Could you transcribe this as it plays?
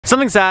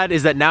Something sad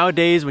is that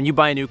nowadays when you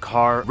buy a new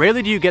car,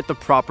 rarely do you get the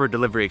proper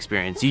delivery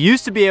experience. You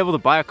used to be able to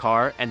buy a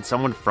car and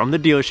someone from the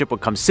dealership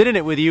would come sit in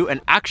it with you and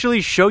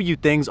actually show you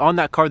things on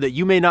that car that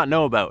you may not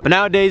know about. But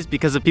nowadays,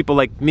 because of people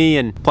like me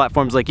and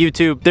platforms like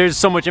YouTube, there's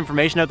so much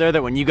information out there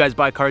that when you guys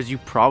buy cars, you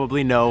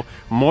probably know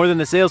more than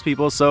the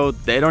salespeople, so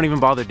they don't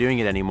even bother doing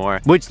it anymore.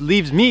 Which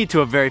leaves me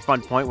to a very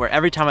fun point where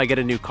every time I get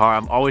a new car,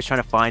 I'm always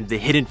trying to find the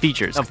hidden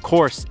features. Of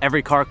course,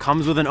 every car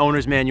comes with an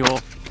owner's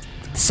manual.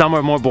 Some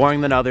are more boring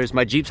than others.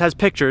 My Jeep's has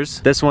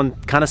pictures. This one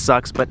kind of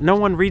sucks, but no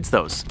one reads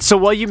those. So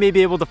while you may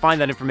be able to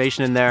find that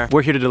information in there,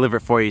 we're here to deliver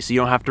it for you so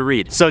you don't have to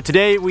read. So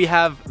today we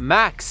have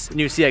Mac's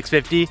new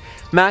CX-50.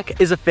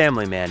 Mac is a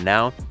family man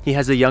now. He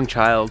has a young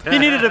child. He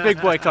needed a big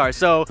boy car.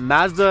 So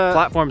Mazda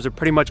platforms are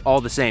pretty much all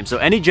the same. So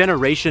any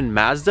generation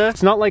Mazda,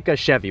 it's not like a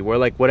Chevy where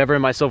like whatever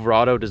in my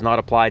Silverado does not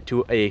apply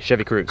to a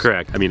Chevy Cruze.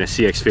 Correct. I mean a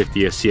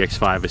CX-50, a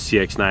CX-5, a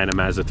CX-9, a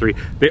Mazda 3,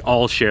 they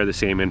all share the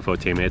same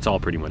infotainment. It's all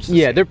pretty much the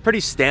same. They're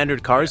pretty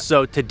standard cars.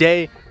 So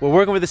today we're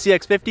working with the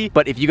CX-50,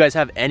 but if you guys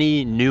have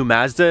any new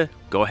Mazda,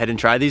 go ahead and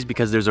try these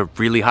because there's a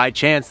really high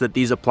chance that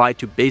these apply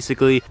to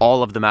basically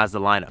all of the Mazda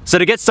lineup. So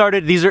to get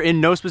started, these are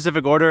in no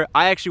specific order.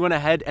 I actually went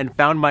ahead and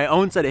found my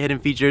own set of hidden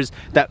features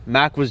that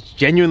Mac was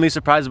genuinely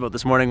surprised about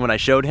this morning when I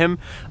showed him.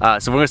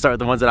 So we're gonna start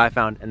with the ones that I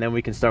found and then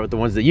we can start with the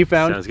ones that you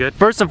found. Sounds good.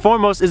 First and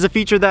foremost is a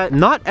feature that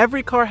not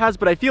every car has,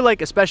 but I feel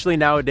like especially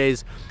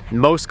nowadays,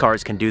 most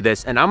cars can do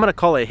this, and I'm gonna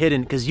call it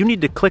hidden because you need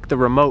to click the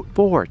remote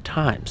 4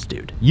 times,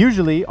 dude.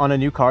 Usually on a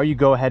new car, you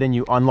go ahead and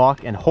you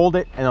unlock and hold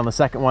it, and on the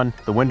second one,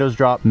 the windows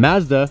drop.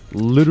 Mazda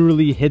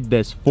literally hid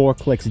this 4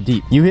 clicks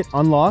deep. You hit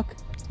unlock,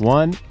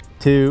 1,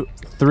 2,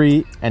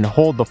 3, and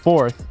hold the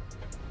 4th,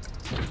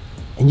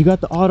 and you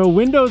got the auto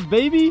windows,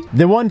 baby.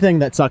 The one thing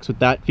that sucks with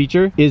that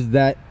feature is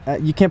that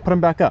you can't put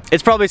them back up.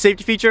 It's probably a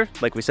safety feature.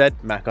 Like we said,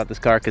 Mac got this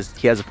car because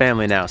he has a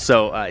family now,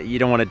 so you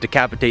don't want to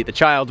decapitate the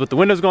child with the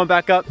windows going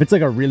back up. If it's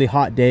like a really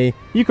hot day,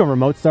 you can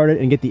remote start it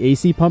and get the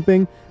AC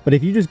pumping, but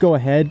if you just go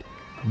ahead,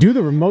 do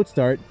the remote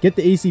start, get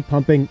the AC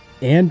pumping,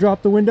 and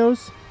drop the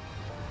windows,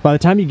 by the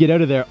time you get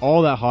out of there,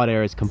 all that hot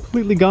air is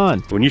completely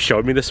gone. When you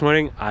showed me this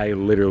morning, I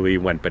literally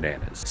went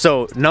bananas.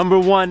 So number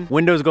 1,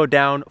 windows go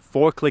down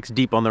 4 clicks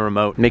deep on the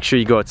remote. Make sure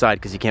you go outside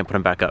because you can't put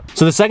them back up.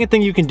 So the second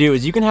thing you can do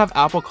is you can have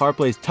Apple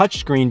CarPlay's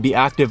touchscreen be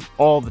active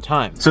all the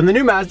time. So in the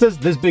new Mazdas,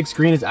 this big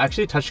screen is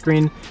actually a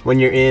touchscreen. When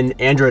you're in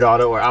Android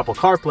Auto or Apple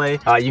CarPlay,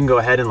 you can go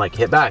ahead and like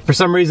hit back. For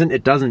some reason,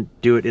 it doesn't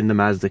do it in the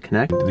Mazda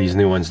Connect. These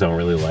new ones don't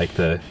really like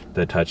the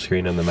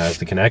touchscreen on the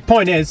Mazda Connect.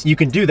 Point is, you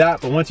can do that,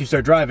 but once you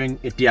start driving,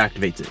 it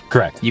deactivates it.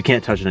 Correct. You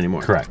can't touch it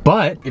anymore. Correct.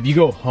 But if you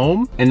go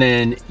home and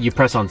then you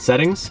press on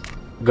settings,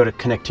 go to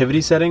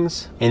connectivity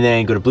settings, and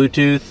then go to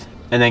Bluetooth,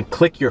 and then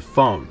click your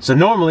phone. So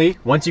normally,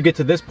 once you get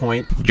to this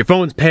point, your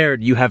phone's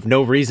paired, you have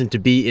no reason to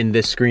be in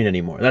this screen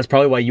anymore. That's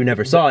probably why you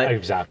never saw it.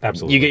 Exactly,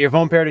 absolutely. You get your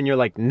phone paired and you're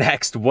like,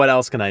 next, what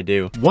else can I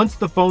do? Once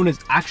the phone is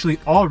actually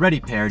already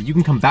paired, you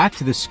can come back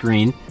to this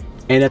screen,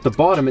 and at the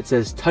bottom it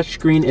says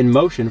touchscreen in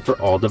motion for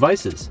all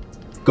devices.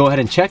 Go ahead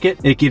and check it.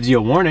 It gives you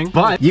a warning,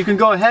 but you can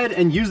go ahead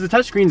and use the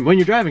touchscreen when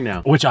you're driving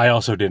now. Which I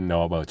also didn't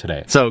know about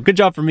today. So good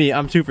job for me,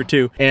 I'm 2 for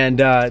 2. And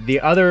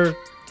the other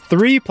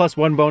 3 plus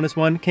 1 bonus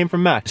one came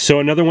from Mac. So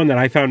another one that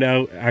I found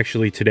out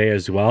actually today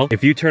as well,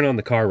 if you turn on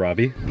the car,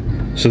 Robbie,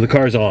 so the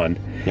car's on,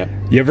 yep.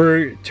 You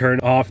ever turn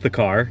off the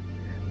car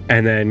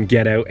and then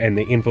get out and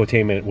the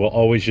infotainment will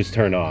always just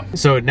turn off?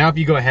 So now if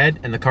you go ahead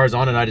and the car's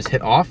on and I just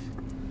hit off,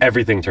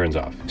 everything turns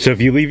off. So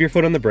if you leave your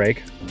foot on the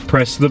brake,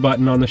 press the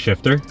button on the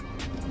shifter,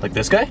 like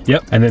this guy?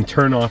 Yep. And then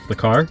turn off the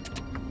car,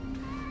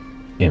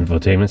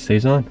 infotainment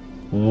stays on.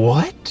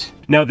 What?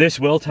 Now this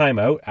will time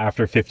out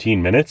after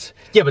 15 minutes.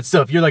 Yeah, but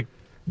still, if you're like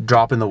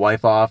dropping the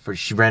wife off or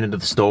she ran into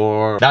the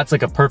store, that's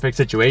like a perfect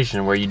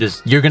situation where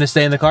you're gonna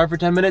stay in the car for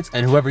 10 minutes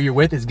and whoever you're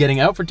with is getting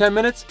out for 10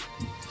 minutes.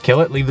 Kill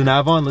it, leave the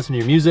nav on, listen to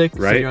your music,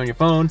 right? Sit here on your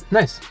phone.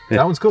 Nice. Yeah.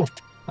 That one's cool.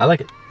 I like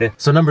it. Yeah.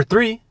 So number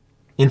 3,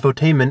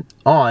 infotainment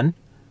on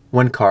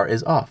when car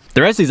is off.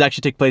 The rest of these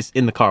actually take place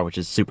in the car, which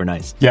is super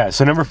nice. Yeah,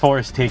 so number 4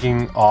 is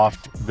taking off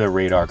the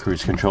radar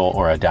cruise control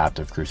or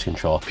adaptive cruise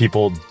control.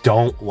 People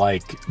don't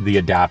like the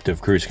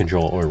adaptive cruise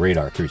control or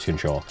radar cruise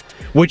control.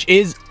 Which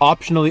is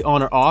optionally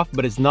on or off,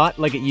 but it's not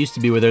like it used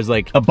to be where there's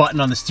like a button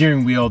on the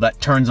steering wheel that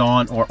turns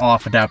on or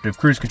off adaptive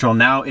cruise control.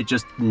 Now it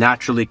just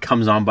naturally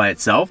comes on by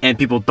itself and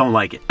people don't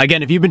like it.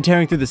 Again, if you've been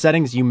tearing through the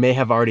settings, you may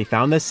have already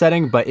found this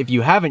setting, but if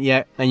you haven't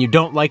yet and you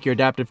don't like your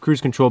adaptive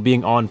cruise control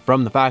being on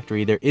from the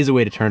factory, there is a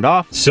way to turn it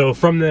off. So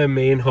from the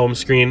main home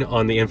screen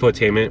on the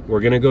infotainment, we're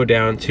gonna go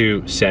down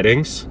to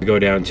settings, go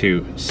down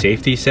to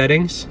safety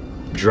settings,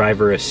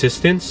 driver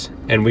assistance,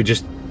 and we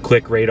just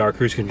click radar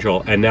cruise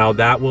control. And now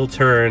that will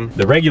turn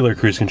the regular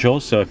cruise control.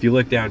 So if you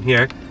look down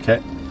here,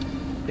 okay,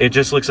 it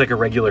just looks like a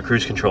regular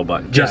cruise control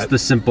button. Just the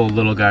simple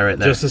little guy right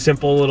there. Just a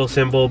simple little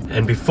symbol.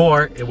 And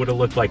before, it would have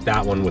looked like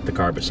that one with the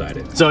car beside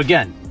it. So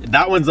again,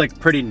 that one's like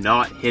pretty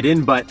not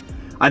hidden, but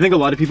I think a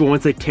lot of people,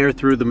 once they tear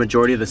through the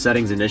majority of the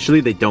settings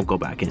initially, they don't go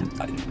back in.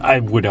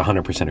 I would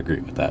 100% agree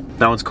with that.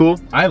 That one's cool.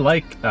 I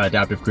like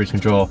adaptive cruise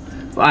control.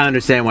 I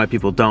understand why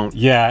people don't.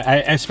 Yeah,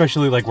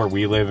 especially like where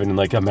we live in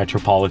like a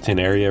metropolitan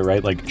area,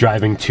 right? Like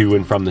driving to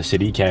and from the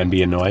city can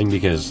be annoying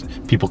because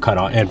people cut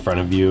on in front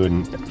of you,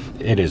 and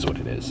it is what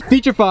it is.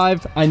 Feature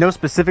 5, I know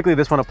specifically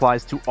this one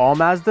applies to all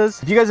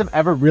Mazdas. If you guys have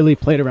ever really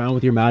played around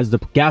with your Mazda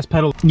gas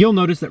pedal, you'll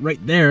notice that right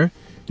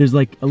there's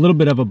like a little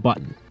bit of a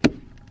button.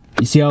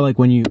 You see how like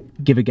when you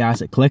give it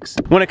gas, it clicks?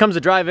 When it comes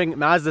to driving,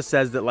 Mazda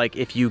says that like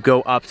if you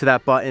go up to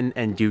that button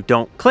and you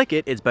don't click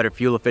it, it's better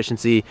fuel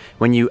efficiency.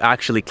 When you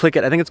actually click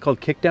it, I think it's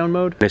called kickdown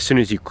mode. As soon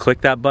as you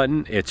click that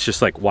button, it's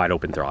just like wide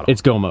open throttle.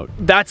 It's go mode.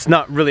 That's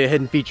not really a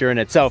hidden feature in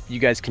itself. You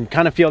guys can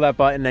kind of feel that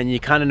button and you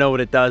kind of know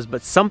what it does,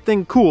 but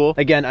something cool.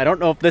 Again, I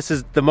don't know if this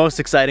is the most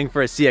exciting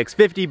for a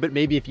CX-50, but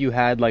maybe if you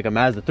had like a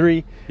Mazda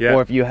 3,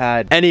 or if you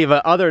had any of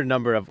a other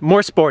number of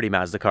more sporty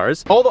Mazda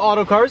cars. All the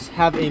auto cars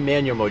have a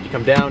manual mode. You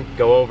come down,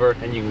 go over,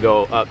 and you can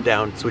go up,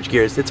 down, switch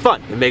gears. It's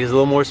fun. It makes it a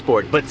little more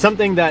sporty. But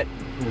something that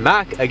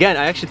Mac, again,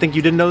 I actually think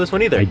you didn't know this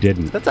one either. I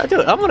didn't. That's not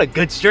doing it. I'm on a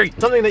good streak.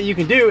 Something that you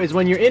can do is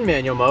when you're in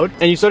manual mode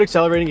and you start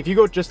accelerating, if you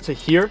go just to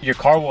here, your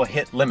car will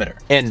hit limiter.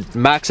 And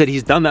Mac said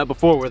he's done that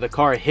before where the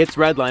car hits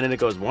red line and it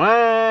goes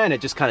wah, and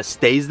it just kind of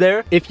stays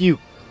there. If you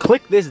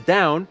click this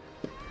down,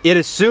 it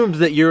assumes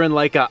that you're in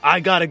like a I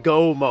gotta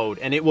go mode,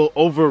 and it will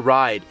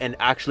override and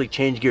actually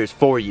change gears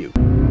for you.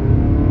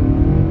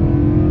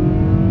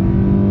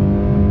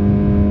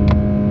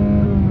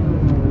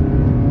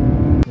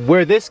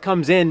 Where this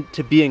comes in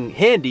to being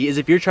handy is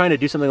if you're trying to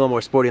do something a little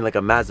more sporty like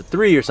a Mazda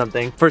 3 or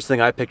something. First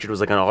thing I pictured was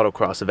like an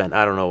autocross event,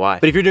 I don't know why.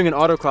 But if you're doing an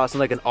autocross in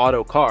like an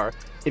auto car,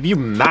 if you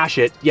mash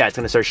it, yeah, it's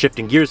gonna start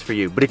shifting gears for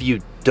you. But if you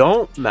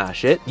don't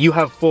mash it, you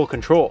have full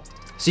control.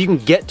 So you can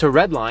get to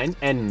red line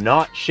and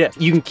not shift.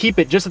 You can keep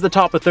it just at the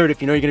top of third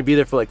if you know you're gonna be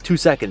there for like 2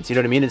 seconds, you know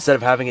what I mean? Instead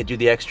of having it do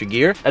the extra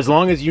gear. As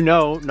long as you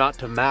know not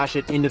to mash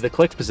it into the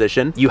click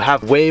position, you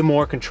have way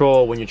more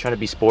control when you're trying to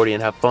be sporty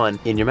and have fun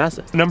in your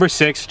Mazda. Number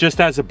 6,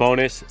 just as a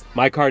bonus,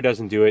 my car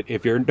doesn't do it.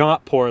 If you're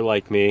not poor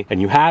like me and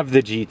you have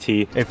the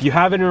GT, if you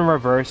have it in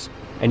reverse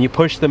and you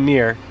push the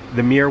mirror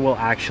will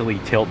actually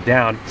tilt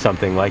down,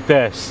 something like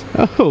this.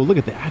 Oh, look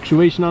at the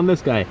actuation on this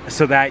guy.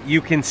 So that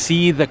you can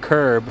see the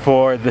curb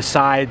for the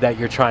side that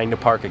you're trying to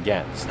park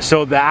against.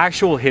 So the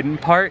actual hidden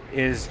part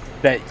is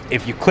that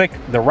if you click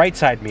the right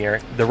side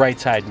mirror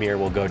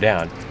will go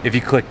down. If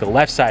you click the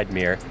left side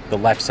mirror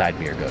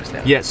goes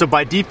down. Yeah, so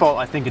by default,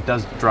 I think it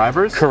does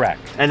drivers. Correct.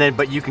 And then,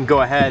 but you can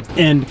go ahead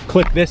and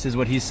click this is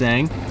what he's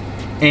saying.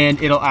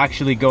 And it'll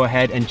actually go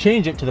ahead and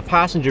change it to the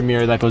passenger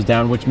mirror that goes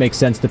down, which makes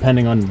sense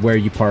depending on where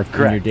you park in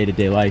your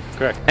day-to-day life.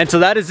 Correct. And so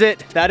that is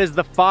it. That is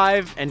the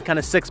 5 and kind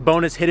of 6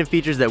 bonus hidden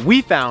features that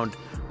we found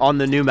on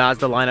the new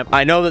Mazda lineup.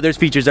 I know that there's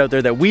features out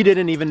there that we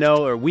didn't even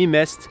know or we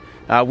missed.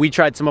 We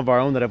tried some of our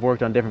own that have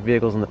worked on different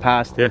vehicles in the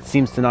past. Yeah. It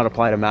seems to not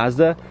apply to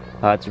Mazda.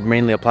 It's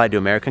mainly applied to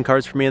American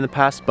cars for me in the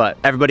past, but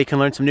everybody can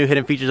learn some new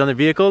hidden features on their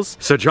vehicles.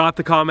 So drop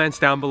the comments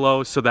down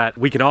below so that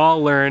we can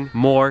all learn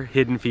more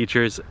hidden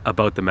features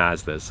about the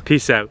Mazdas.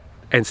 Peace out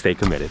and stay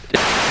committed.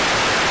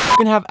 You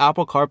can have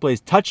Apple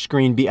CarPlay's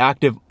touchscreen be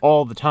active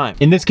all the time.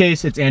 In this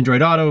case, it's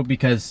Android Auto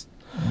because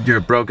you're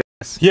a broke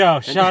ass.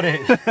 Yo, shut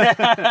it.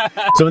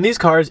 So in these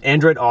cars,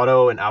 Android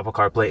Auto and Apple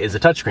CarPlay is a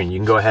touchscreen. You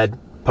can go ahead,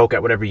 poke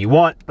at whatever you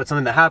want, but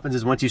something that happens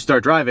is once you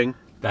start driving,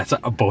 that's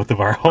both of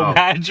our home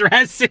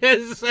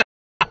addresses.